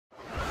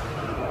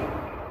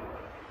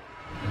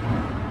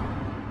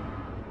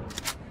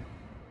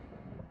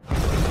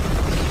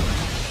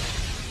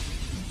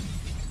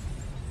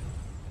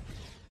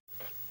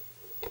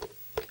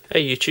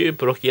Hey YouTube,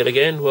 Brock here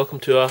again. Welcome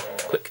to a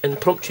quick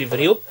impromptu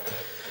video.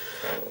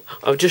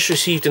 I've just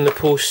received in the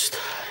post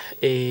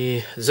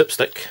a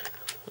ZipStick,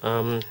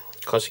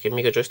 classic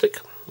Amiga joystick.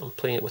 I'm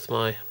playing it with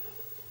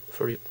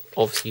for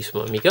obviously use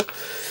my Amiga,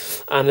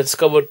 and I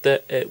discovered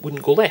that it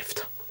wouldn't go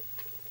left.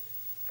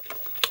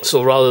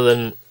 So rather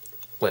than,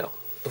 well,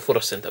 before I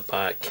sent it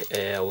back,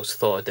 I always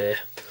thought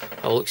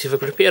I'll look see if I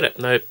could repair it.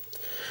 Now,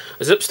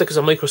 a ZipStick is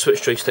a micro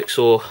switch joystick,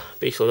 so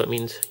basically that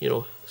means,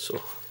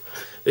 so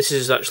this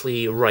is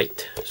actually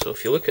right. So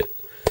if you look at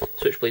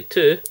switchblade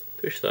 2,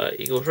 push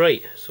that, it goes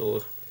right.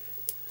 So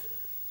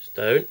it's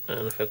down,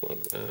 and if I go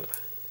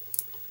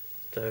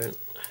down,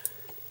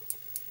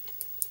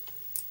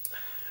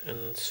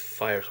 and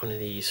fires one of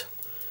these.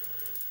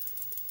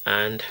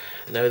 And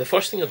now the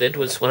first thing I did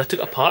was, when I took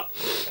it apart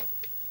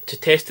to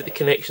test that the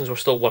connections were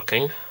still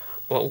working,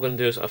 what I'm going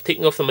to do is I've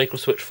taken off the micro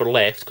switch for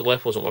left, because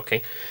left wasn't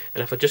working,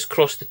 and if I just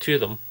cross the two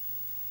of them,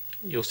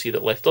 you'll see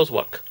that left does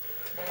work.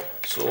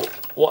 So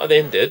what I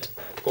then did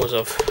was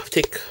I've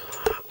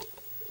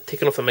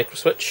taken off the micro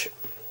switch.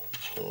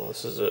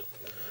 This is a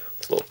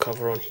little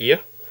cover on here.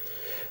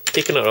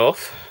 Taken it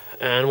off,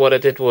 and what I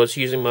did was,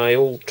 using my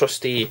old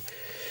trusty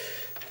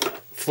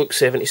Fluke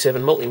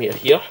 77 multimeter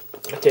here,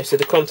 I tested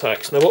the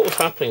contacts. Now what was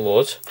happening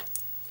was,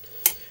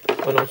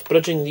 when I was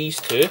bridging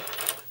these two,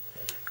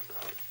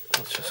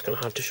 I'm just going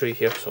to have to show you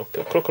here, so I'll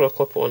put a crocodile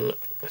clip on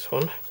this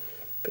one,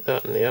 put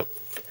that in there.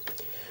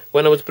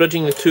 When I was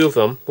bridging the two of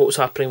them, what was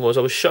happening was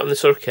I was shutting the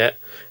circuit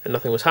and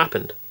nothing was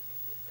happened.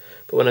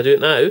 But when I do it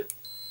now,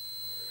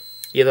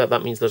 yeah,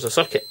 that means there's a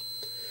circuit.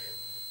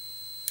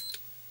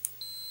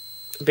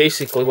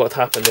 Basically what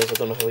happened is, I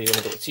don't know how you're going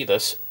to be able to see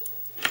this,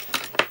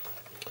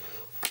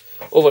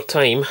 over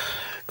time,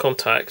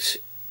 contacts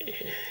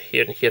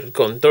here and here had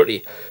gone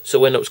dirty. So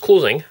when it was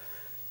closing,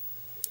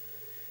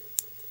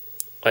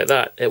 like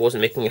that, it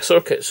wasn't making a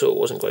circuit, so it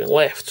wasn't going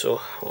left. So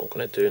what I'm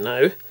going to do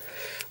now,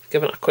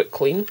 giving it a quick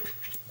clean,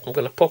 I'm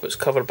going to pop its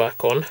cover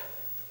back on,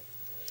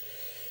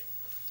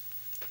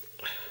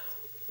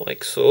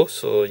 like so.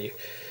 So there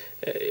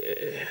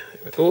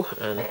we go.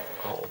 And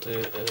what I'll do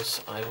is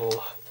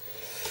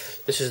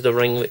this is the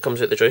ring that comes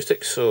out the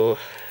joystick, so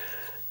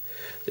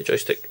the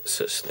joystick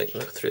sits like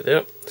that through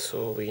there.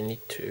 So we need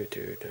to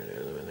I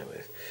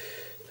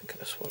think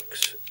this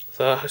works.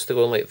 That has to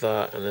go in like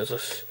that, and there's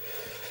this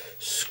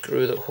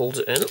screw that holds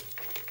it in.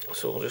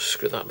 So we'll just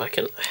screw that back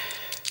in.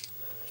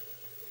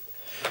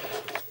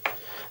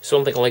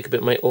 Something I like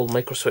about my old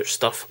micro switch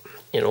stuff,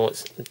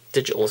 it's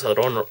digital, it's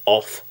either on or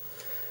off,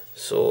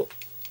 so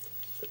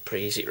it's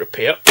pretty easy to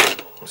repair.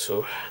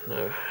 So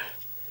now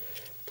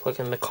plug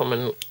in the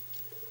common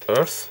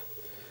earth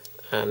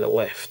and the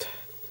left.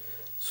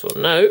 So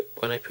now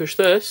when I push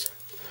this,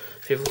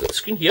 if you look at the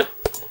screen here,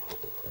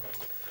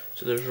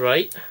 so there's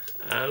right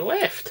and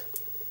left.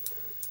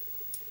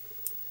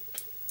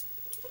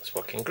 It's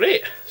working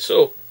great.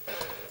 So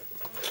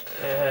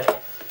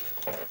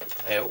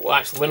well,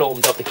 actually, when I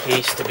opened up the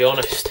case, to be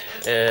honest,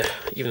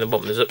 even the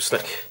bottom of the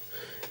ZipStick,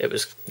 it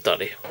was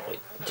dirty,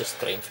 like just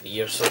grind for the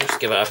years. So I'll just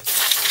give it a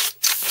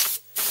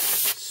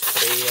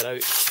spray it out,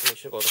 make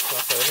sure I got the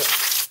crap out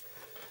of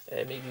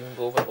it. Maybe even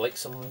go over like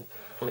some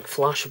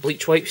flash of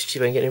bleach wipes, see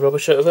if I can get any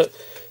rubbish out of it.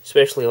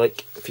 Especially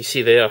like if you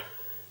see there,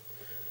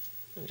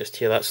 just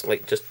here, that's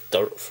like just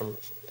dirt from,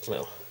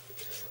 well,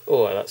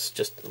 oh, that's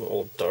just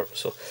old dirt.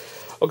 So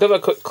I'll give it a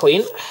quick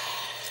clean,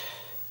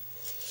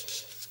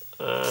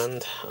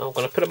 and I'm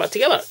going to put it back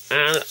together,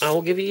 and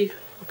I'll give you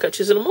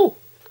catches in a mo.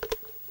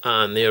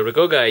 And there we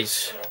go,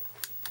 guys,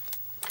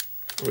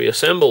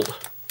 reassembled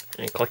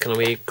and clicking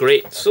away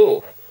great.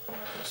 So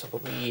let's have a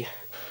wee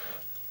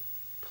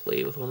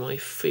play with one of my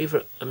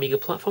favourite Amiga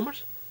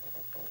platformers,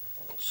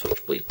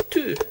 Switchblade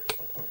 2.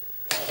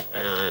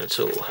 And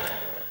so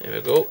here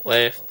we go,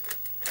 left,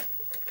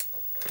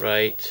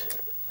 right,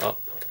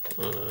 up,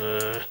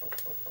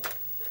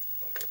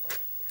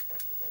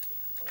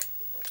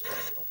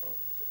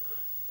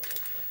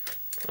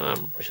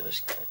 which of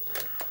this?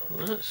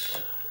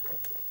 That's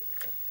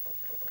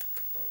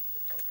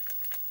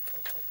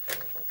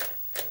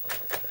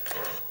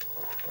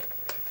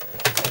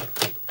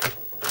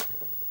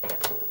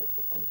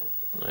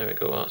there we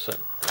go. That's it.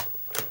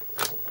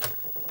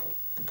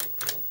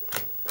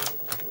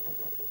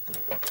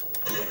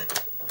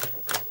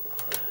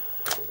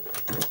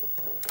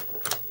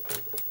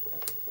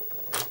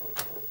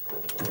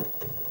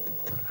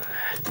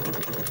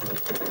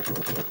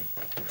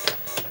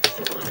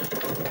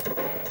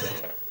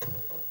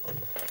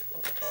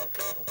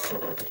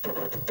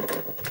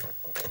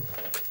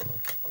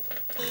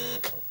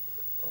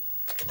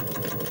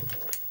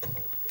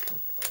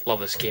 Love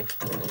this game.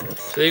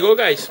 So there you go,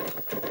 guys.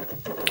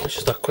 It's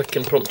just a quick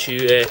impromptu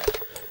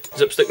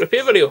ZipStick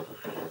repair video.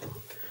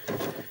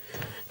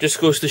 Just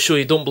goes to show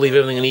you, don't believe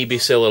everything an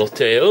eBay seller will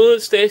tell you. Oh,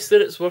 it's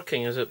tested, it's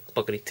working. Is it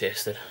buggery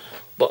tested?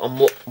 But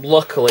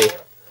luckily,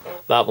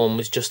 that one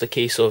was just a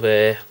case of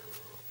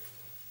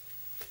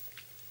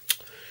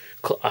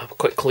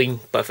quite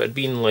clean. But if it had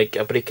been like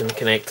a break in the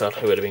connector,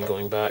 it would have been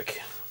going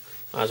back.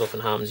 As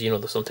often happens,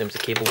 there's sometimes the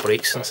cable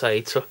breaks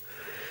inside. So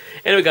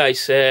Anyway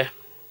guys,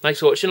 thanks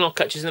for watching. I'll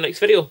catch you in the next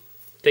video.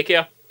 Take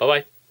care. Bye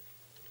bye.